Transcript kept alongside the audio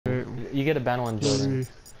You get a ban one, Jordan.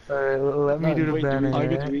 Alright, let me do the banning.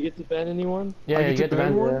 Do we get to ban anyone? Yeah, you get to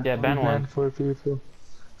ban one. Yeah, ban one. Ban 4 people.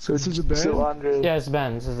 So this is a ban? So Andre, Yeah, it's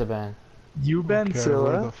ban. This is a ban. you ban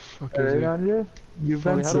Scylla. Alright, Andre? You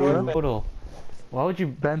ban Scylla. Total. Why would you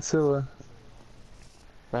ban Scylla?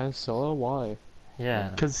 Ban Scylla? Why? Yeah.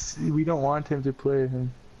 Because we don't want him to play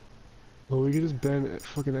him. Well, we could just ban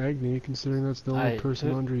fucking Agni, considering that's the only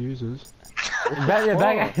person Andre uses. Ban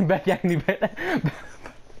Agni, ban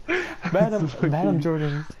him,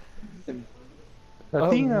 Jordan.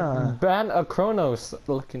 Athena! Ban a Kronos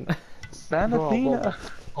looking. Ban Athena!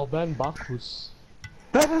 I'll ban Bacchus.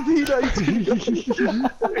 Ban Athena!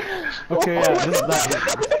 Okay, yeah, this is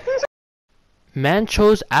that. Man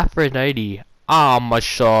chose Aphrodite. I'm a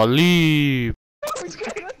Shalib.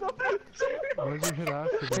 Why'd you hit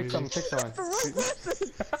Aphrodite? Pick someone.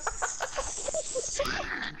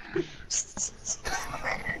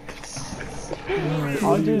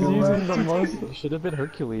 Andre's using the most. You should have been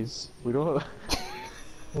Hercules. We don't.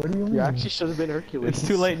 What do you mean? You actually should have been Hercules. It's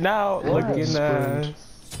too late now. Looking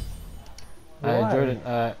Jordan,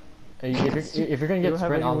 if you're gonna get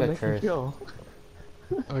sprint, I'll get first.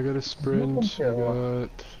 I got a sprint. I'll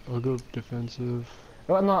go defensive.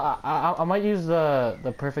 Well, no, I might use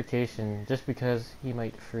the purification just because he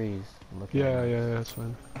might freeze. Yeah, that's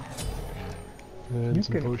fine. And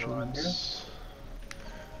some potions.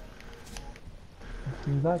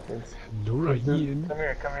 You got this. No, right. Come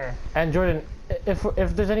here. And Jordan, if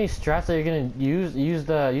there's any strats that you're gonna use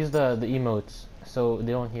the emotes so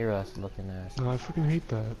they don't hear us looking at us. No, I fucking hate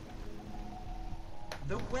that.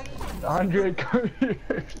 Andre, come here.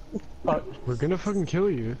 We're gonna fucking kill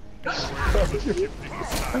you.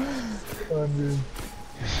 Andre.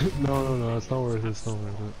 No, it's not worth it. It's not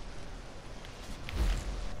worth it.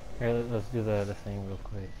 Here, let's do the thing real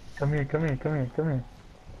quick. Come here.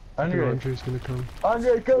 Andre's gonna come.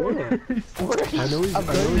 Andre, come here. I know he's. Let's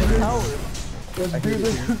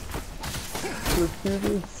do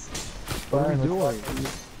this. What are we doing?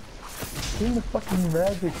 Doing the fucking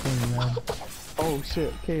magic thing, man. Oh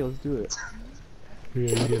shit, okay, let's do it. Yeah,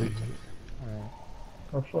 you get it. Alright.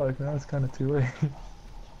 Oh fuck, now it's kinda too late.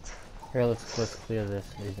 Here, let's clear this.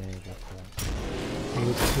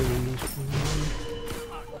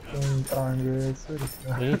 Andre,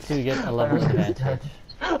 We need to get a level advantage.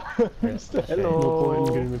 Hello. No point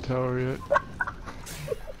in getting the tower yet.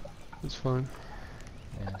 It's fine.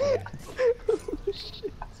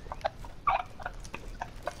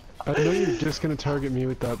 I know you're just gonna target me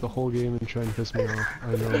with that the whole game and try and piss me off.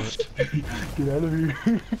 I know it. Get out of here.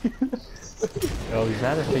 Oh, he's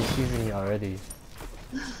out of choosing me already.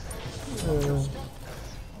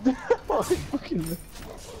 Fucking.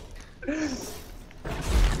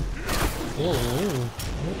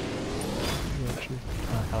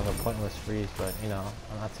 Kind of a pointless freeze, but you know,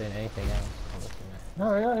 I'm not saying anything else.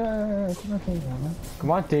 No, yeah.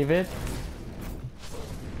 Come on, David.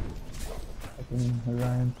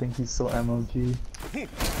 Ryan thinks he's so MOG.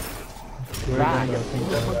 Why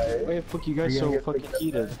the fuck you guys so fucking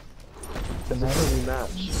heated? This is a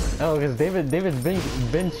rematch. Oh, because David's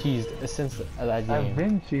been cheesed since that game. I've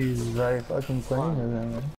been cheesed. I fucking playing with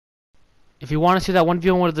him. If you want to see that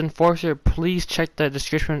 1v1 with the Enforcer, please check the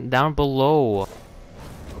description down below.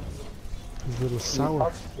 He's a little sour.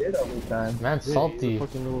 Man, salty.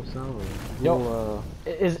 Fucking little sour. Yo,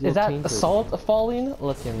 is that tainted. Salt falling?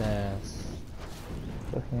 Looking ass.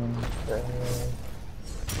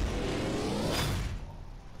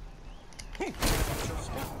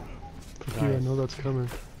 Yeah, I know that's coming.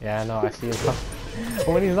 Yeah, I know, I see it coming.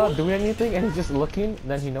 When he's not doing anything and he's just looking,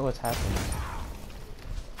 then he knows what's happening.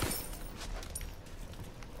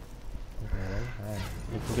 Okay, alright.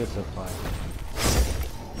 You can get so far.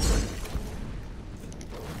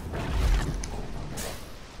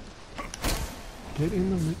 Get in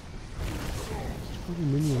the fucking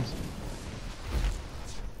minions.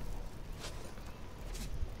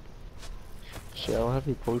 Shit, I don't have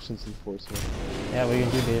any potions in force here. Yeah, we can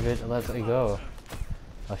do, David. Let's go.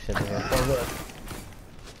 Oh shit, David.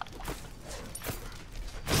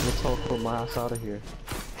 Let's teleport my ass out of here.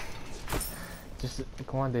 Just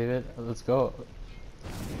come on, David. Let's go.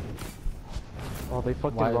 Oh, they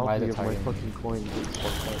fucking robbed me of my fucking coin.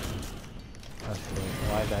 That's true.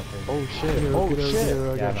 Why is that crazy? Oh shit! Oh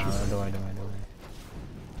shit! Yeah, no, don't worry.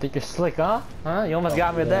 Think you're slick, huh? Huh? You almost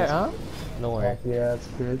got me there, huh? Don't worry. Yeah, it's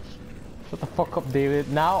bitch. Shut the fuck up, David.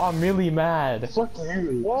 Now I'm really mad. Fuck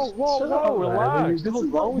you. Whoa, relax. This is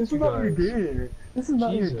not your game. This is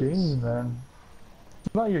not your game, man.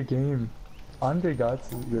 It's not your game. Andre got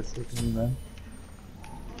this with me, man.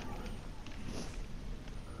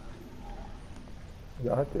 You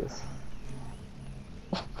got this.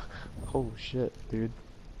 Oh shit, dude.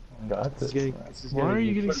 Got this. Why are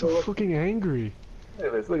you getting so fucking angry? Look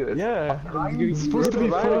at this, look at this. Yeah, It's supposed to be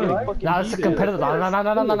fun. Nah, this is competitive.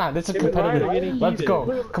 No. This is competitive. Let's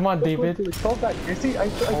go. Come on, David. Fall back. You see, I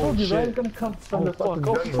told you, Ryan's gonna come from the fucking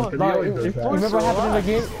jungle. No, remember what happened in the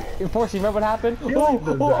game? Enforce, you remember what happened? I'm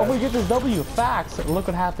gonna get this W. FAXX. Look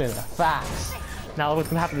what happened. FAXX. Now what's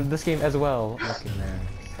gonna happen in this game as well. Okay, man.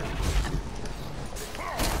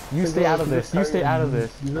 You stay out of this. You stay out of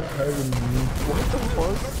this. He's just targeting me. what the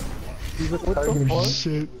fuck? He's just targeting me.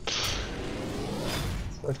 Shit.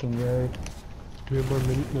 Fucking yay. Do we have more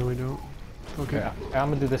minute? No, we don't. Okay. Yeah, I'm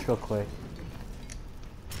gonna do this real quick.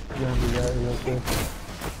 You're gonna do that real quick.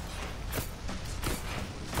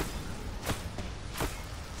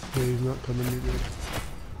 Yeah, he's not coming, you're good.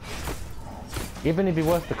 Even if he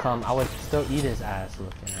was to come, I would still eat his ass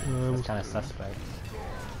looking at it. It's kind of suspect.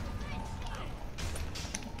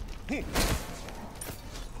 Yeah,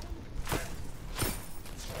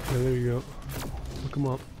 there you go. Look him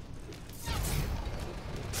up.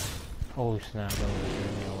 Oh snap, bro.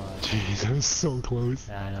 Jeez, that was so close.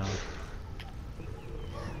 Yeah, I know.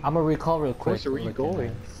 I'm gonna recall real quick. Where are you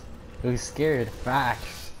going? He was scared.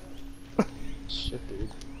 FAXX. Shit, dude.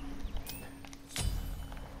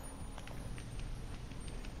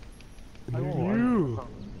 You.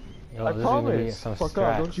 Yo, I this is gonna be promise. some Fuck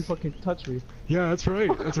strats. off! Don't you fucking touch me. Yeah, that's right.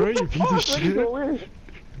 That's right, you piece of shit. Go in.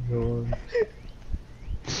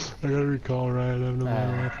 I gotta recall, Ryan. I have no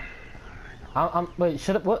mana left. Wait,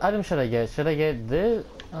 what item should I get? Should I get this?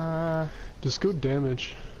 Just go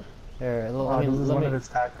damage. Here, This is one of his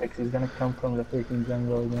tactics. He's gonna come from the freaking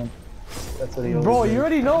jungle again. That's what he always Bro, does. you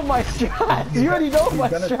already know my strats. You already know my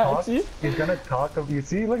strats. See? He's gonna talk of you.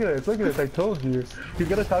 See, look at this. Look at this. I told you. He's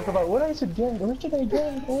gonna talk about what I should get. What should I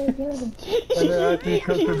get? What I get? And then after he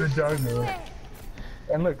comes to the jungle.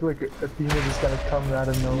 And look, Athena just gonna come out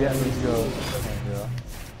of nowhere. Yeah, let's go.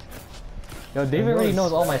 Yo, David already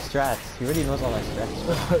knows all my strats. He already knows all my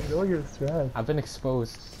strats. I know your strat. I've been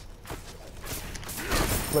exposed.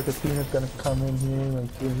 Look, Athena's gonna come in here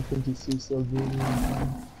like doing things she's so good.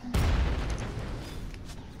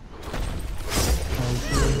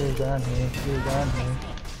 He's down here. He's down here.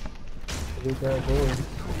 Look at that board.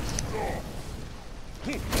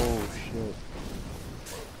 Oh shit.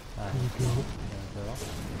 There you go.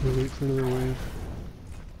 We'll wait for another wave.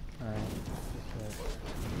 Alright.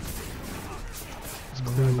 It's You're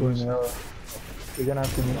clear going loose. out. You're gonna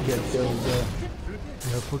have to get killed, bro.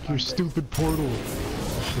 Yeah, fuck your stupid portal.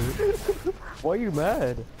 Shit. Why are you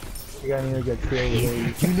mad? You gotta need to get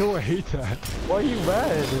killed. You know I hate that. Why are you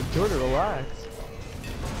mad? Jordan, relax.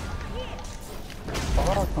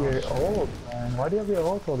 Fuck your ult, man. Why do you have your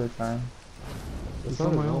ult all the time? It's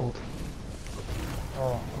not my ult.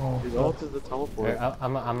 Oh. His ult is the teleport. Here,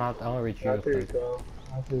 I'm gonna reach you real After you quick. go.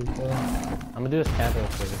 After you go. I'm gonna do this camp real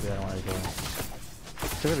quick if you don't want to join.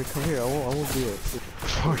 Jordan, come here. I won't do it.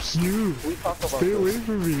 Fuck you. We talk about Stay away this.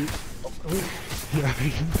 from me. Yeah, you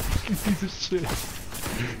fucking piece of shit.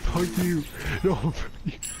 Fuck you. No.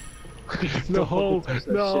 No,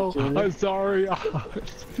 I'm sorry.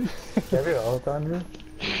 Have your ult on you?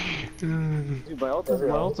 Dude, my ult's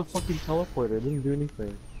a fucking teleporter. It didn't do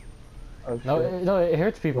anything. Oh, No, it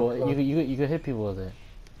hurts people. You can hit people with it.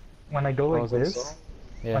 When I go like this,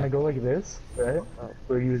 Yeah. when I go like this, right?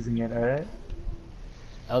 We're using it, alright?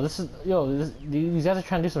 Oh, these guys are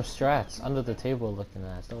trying to do some strats under the table looking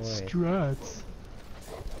at us. Don't worry. Strats.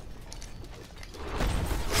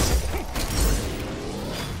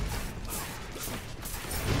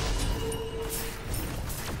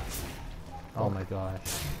 Oh my gosh.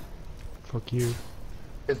 Fuck you.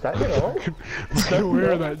 Is that your ult? Stay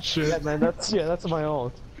aware of that shit. Yeah, man, that's my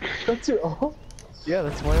ult. That's your ult? Yeah,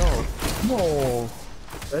 that's my ult. No.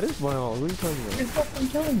 That is my ult. What are you talking You're about? fucking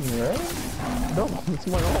killing me, right? No, it's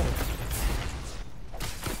my ult.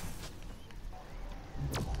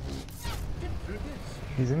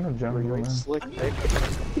 He's in the jungle, You're man. like slick, Nick.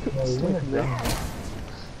 No, he's in the jungle.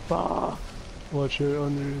 Bah. Watch it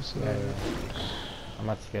on your side. Yeah. I'm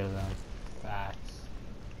not scared of them. FAXX.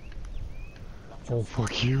 Oh,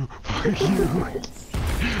 fuck you. Fuck you. I'm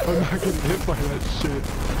not getting hit by that shit.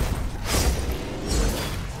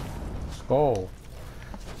 Let's go.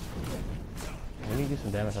 We need to do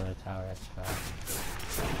some damage on the tower. That's fast.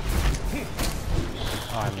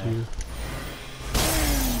 Oh, I Fuck missed. you.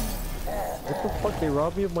 What the fuck? They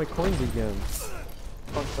robbed me of my coins again.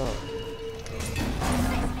 Fucked up.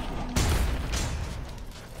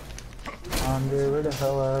 Andre, where the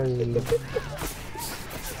hell are you?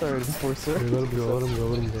 Sorry, Enforcer. Hey, let him go, let him go,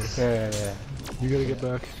 let him go. Yeah. You gotta get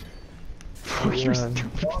back. Fuck your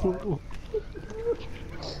stupid portal.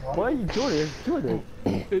 Why are you Jordan? Jordan.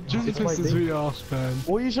 It just It's my pisses thing. me off, man.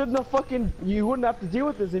 Well, you shouldn't have fucking. You wouldn't have to deal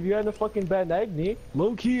with this if you hadn't fucking banned Agni.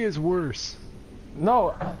 Low key is worse. No,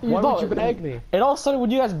 Why no, would you ban Agni? it all started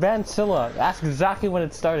when you guys banned Scylla. That's exactly when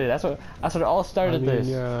it started. That's what it all started. I mean, This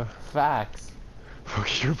yeah. facts.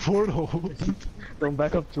 Fuck your portal. Don't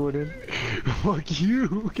back up, Jordan. Fuck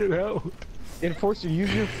you. Get out. Enforcer,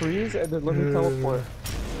 use your freeze and then let me teleport.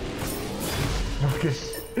 Okay.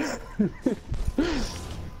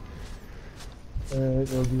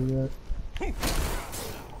 Alright, I'll do that.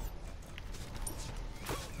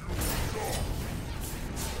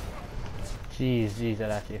 Jeez,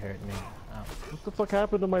 that actually hurt me. Ow. What the fuck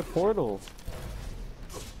happened to my portal?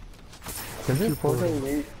 Cause this portal,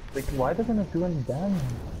 like, why doesn't it do any damage?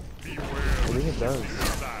 I think it does.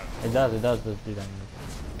 It does do damage.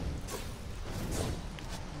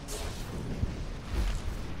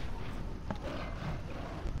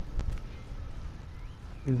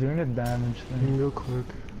 He's doing a damage thing. Real quick.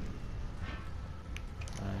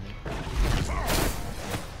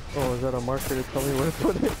 Oh, is that a marker to tell me where to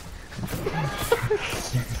put it?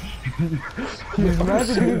 He's mad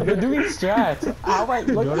they're doing strats. How am I?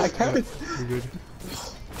 Look, I can't. You're good.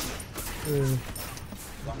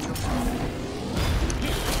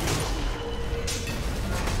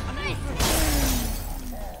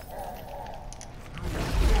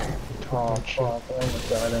 Oh, fuck. I almost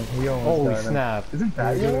got him. He almost Holy got him. snap! Isn't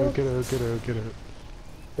that Get you? out, get out, get out, get out.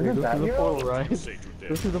 Isn't Go that through the you? portal, right?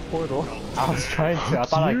 Go through the portal. I was trying to. I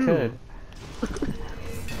thought I you. could.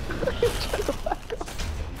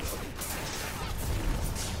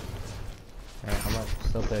 Alright, I'm gonna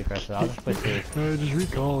still play aggressive. I'll just play safe. Just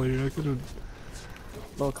recall you. I could've.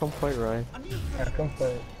 No, come fight, Ryan. Yeah, come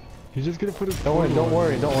fight. He's just gonna put his. Don't worry, portal don't on.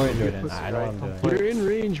 worry, don't worry, Jordan. pussy, I know what I'm right? doing. You're in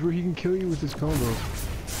range where he can kill you with his combo.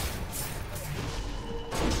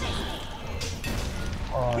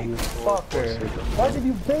 Oh, you fucker. Why did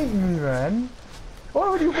you bait me, man? Why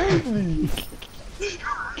would you bait me?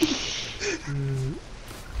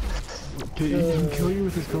 Okay, he can kill you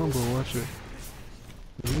with his combo. Watch it.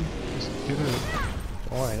 Ready? Just get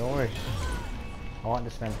out. Don't worry. I want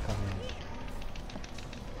this man to come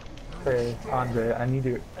in. Hey, Andre, I need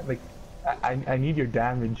your, like, I need your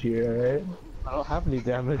damage here, alright? I don't have any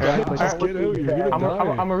damage. Just get out. You're gonna I'm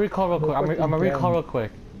die. gonna recall real quick. I'm gonna recall real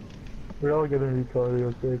quick. We're all gonna recall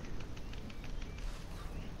real quick.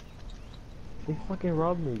 They fucking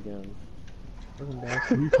robbed me again. Fucking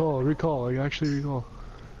bastard. Recall. I actually recall.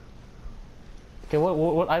 Okay,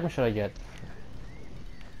 what item should I get?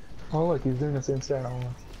 Oh look, he's doing the same strat almost.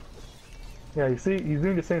 Yeah, you see, he's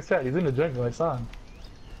doing the same strat. He's in the jungle, I saw him.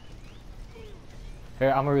 Here,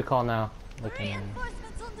 I'm gonna recall now. Looking.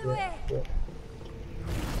 Reinforcements on the way. Yeah.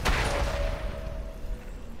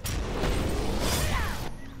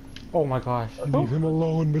 Oh my gosh. Leave him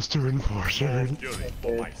alone, Mr. Enforcer.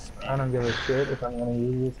 Okay. I don't give a shit if I'm gonna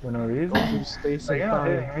use this for no reason. You space Like, and you're not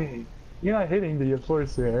time. hitting me. You're not hitting the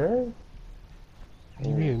enforcer, right? What do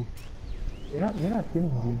you mean? You're not hitting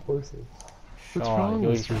the enforcer. What's Oh, wrong yo,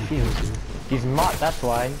 with Mr. Enforcer? he's mod, that's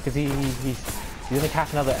why. Because he's gonna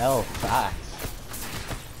cast another L for FAXX.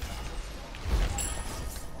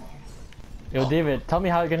 Yo, David, tell me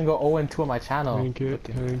how you're gonna go 0-2 on my channel. Tank it,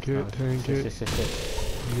 tank it, tank it. Shit.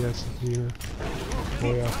 Yes, yeah.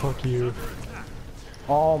 Oh yeah, fuck you.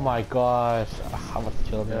 Oh my gosh. I want to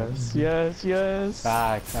kill him. Yes.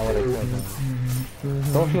 FAXX, I would've killed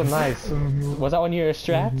him. Don't feel nice. Was that one of your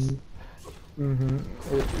strats?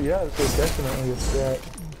 Yeah, it's definitely a strat.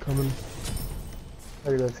 Coming.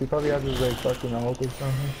 Look at this, he probably has his like fucking ult or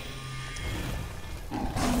something.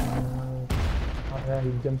 Oh yeah,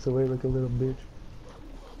 he jumps away like a little bitch.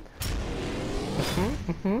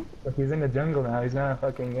 Look, he's in the jungle now, he's gonna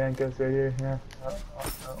fucking yank us right here, yeah. Oh.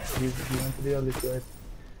 He went to the other side.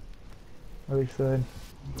 Other side.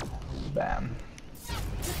 Bam.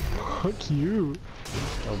 Fuck you.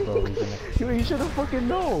 Oh bro, he's gonna... You should have fucking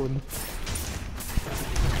known.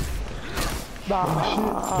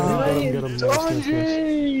 Get him, nice.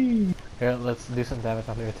 Here, let's do some damage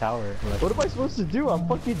on your tower. What am I supposed to do? I'm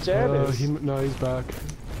fucking Janice. No, he's back.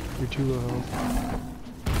 You're too low health.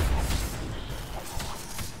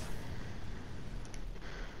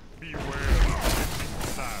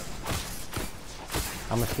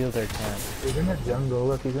 I'm gonna steal their camp. He's in the jungle,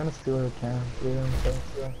 look, he's gonna steal our camp.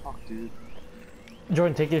 Fuck, dude.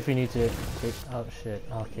 Jordan, take it if you need to. Oh shit.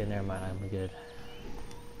 Okay, never mind. I'm good.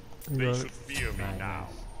 You got it. Fear me now.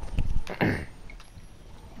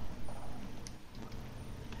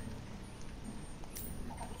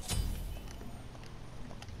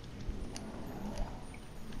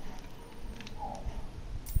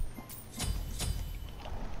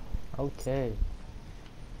 Okay.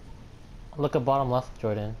 Look at bottom left,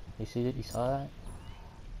 Jordan. You see it? You saw that?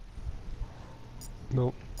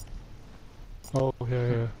 Nope. Oh,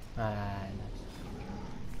 yeah. Nice.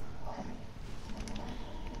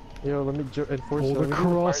 Yo, let me enforce Oh, the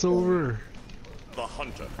crossover! The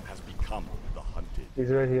hunter has become the hunted. He's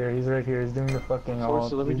right here. He's right here. He's doing the fucking all.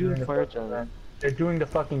 Let me he's do doing the fire fucking- giant. They're doing the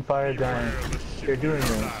fucking fire giant. They're doing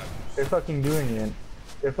it. They're fucking doing it.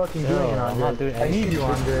 They're fucking doing it, I'm not doing Andre. I need you,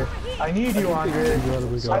 Andre. I need you, Andre.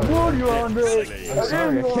 We I got need you, Andre. I'm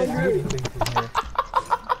sorry, I can't do anything from here.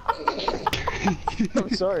 I'm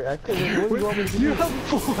sorry, I couldn't. What do you want me to do? You have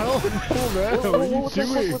full health and full mana. What are you What the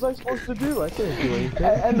fuck doing? was I supposed to do? I couldn't do anything.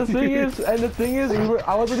 And the thing is,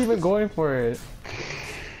 I wasn't even going for it.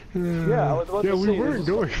 Yeah, I was about to we say, weren't this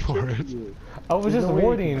going is for it. I was just no way you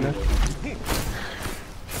warding. I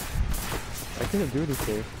couldn't do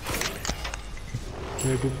anything.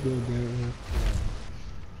 Yeah, good.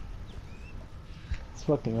 It's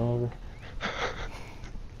fucking over.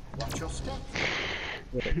 Watch your step.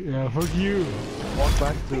 Yeah, fuck you. Walk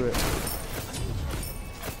back to it.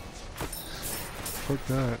 Fuck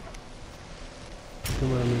that.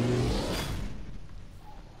 Come on, minions.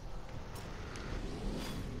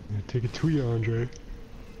 Yeah, take it to you, Andre.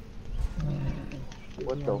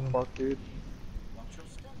 What the fuck, dude? Watch your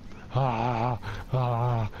step.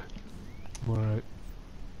 Ah. Alright.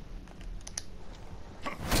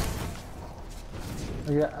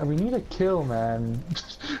 Yeah, we need a kill, man.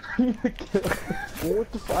 We need a kill. Well,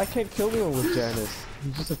 what the fuck? I can't kill anyone with Janice.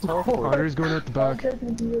 He's just a teleport. Andre's going out the back.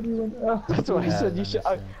 That's what I Yeah, said. You should.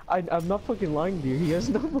 that I'm not fucking lying to you. He has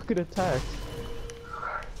no fucking attack.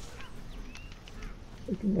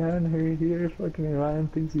 Fucking Aaron here, fucking Ryan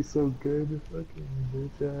thinks he's so good. Fucking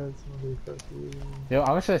bitch ass motherfucker. Yo,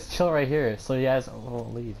 I'm just gonna chill right here, so you guys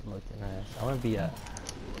won't leave. Look at this. I wanna be a.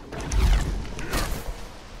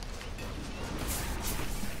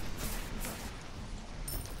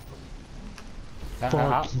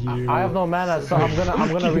 Fuck you. I have no mana, so I'm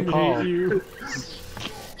gonna recall. You.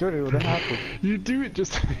 Jordan, what happened? You do it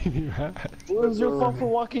just to make me mad. What was your fault for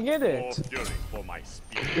walking in More it? fury for my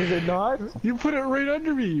speed. Is it not? You put it right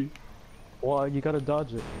under me. Well, you gotta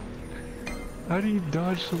dodge it. How do you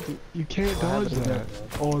dodge something? You can't dodge that.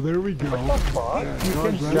 Oh, there we go. What the fuck? Yeah, You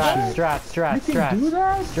dodge can that shit. You can do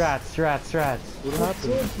that? Strats. What It's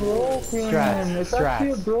happened? so broken. Strats, It's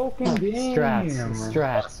actually a strats. broken game.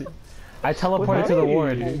 Strats. I teleported to the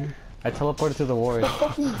ward. I teleported to the ward.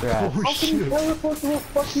 Strats. Oh How can you shit. teleport to a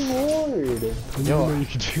fucking ward? I didn't Yo. know you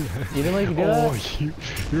could do that. You didn't know you could do Oh, that?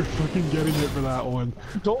 you're fucking getting it for that one.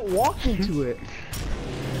 Don't walk into it.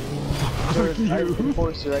 Jordan, I'm you.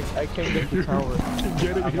 enforcer. I can't get the You're tower. fucking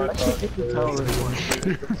getting I it. can't get the tower anymore.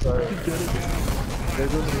 You're Sorry. fucking getting it. There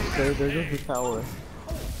goes the tower.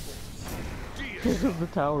 There goes the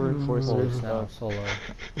tower enforcer. Holy snap, so low.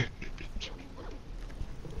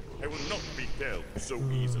 I will not be dealt so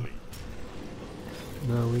easily.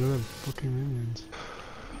 No, we don't have fucking minions.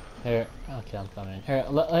 Here, okay, I'm coming. Here,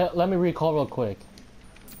 let me recall real quick.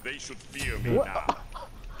 They should fear me now.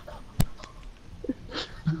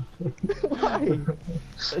 Why?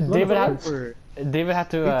 David had Over. David had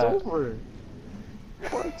It's to over.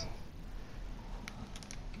 What?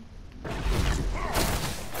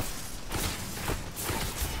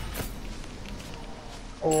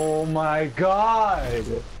 Oh my god!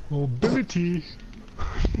 Mobility.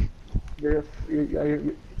 You're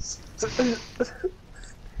It's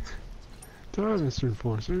alright, Mr.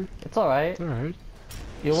 Enforcer. It's alright. It's alright.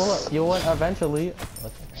 You will eventually.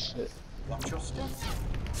 Watch your step.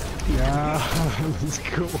 Yeah, let's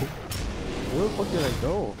go. Where the fuck did I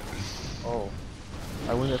go? Oh.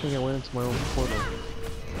 I think I went into my own portal.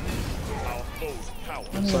 Our foes cower.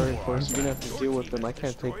 I'm sorry, of course, you're gonna have to deal with them. I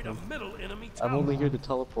can't take them. I'm only here to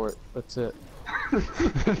teleport. That's it.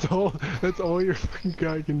 That's all your fucking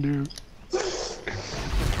guy can do.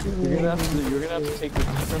 You're gonna have to take the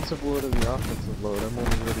defensive load and the offensive load. I'm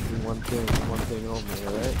only here to do one thing only,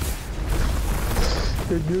 alright?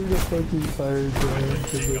 They're doing the fucking fire giant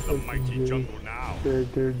because King they're of the fucking mighty good. jungle now. They're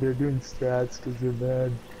doing strats because they're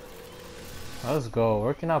bad. Let's go.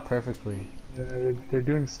 Working out perfectly. Yeah, they're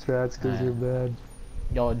doing strats because they're bad.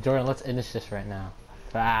 Yo, Jordan, let's finish this right now.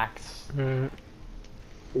 Facts. They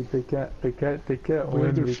can't We win.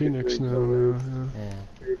 have their because Phoenix they're now. so Yeah.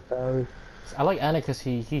 great power. I like Anna because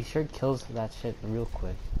he sure kills that shit real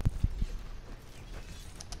quick.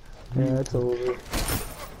 Yeah, it's over.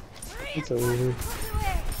 It's over.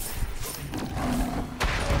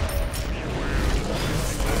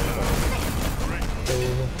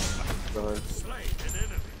 It's over.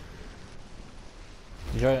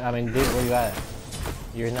 Jordan, I mean, dude, where you at?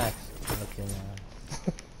 You're next. Okay,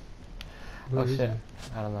 no. Oh shit.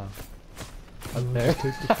 I don't know. there.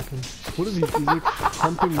 Take the fucking... What is he? He's like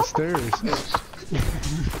humping the stairs.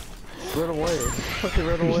 Run away. Fucking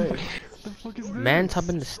run away. What the fuck is this? Man's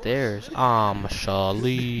humping the stairs.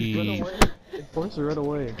 Shali. Run away. Enforcer, run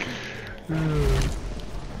away.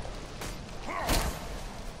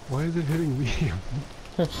 Why is it hitting me?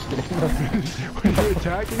 Are you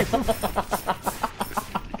attacking him?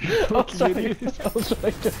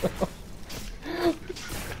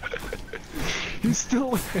 He's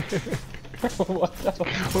still there. What the fuck?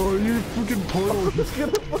 Oh, you're fucking portal. He's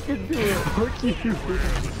gonna fucking do it. Fuck you.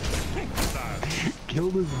 Kill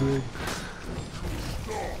this thing.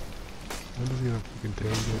 I'm just gonna fucking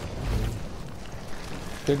tank it.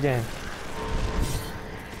 Good game.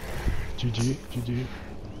 GG. GG.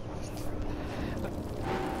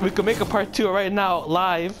 We could make a part 2 right now,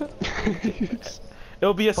 live.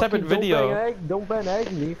 It'll be a separate video. Don't ban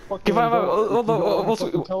Agni. Fucking Give out.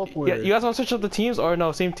 teleporter. You guys want to switch up the teams or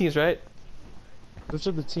no? Same teams, right? Switch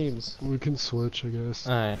up the teams. We can switch, I guess.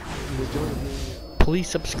 Alright. Please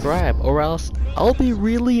subscribe or else I'll be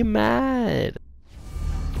really mad.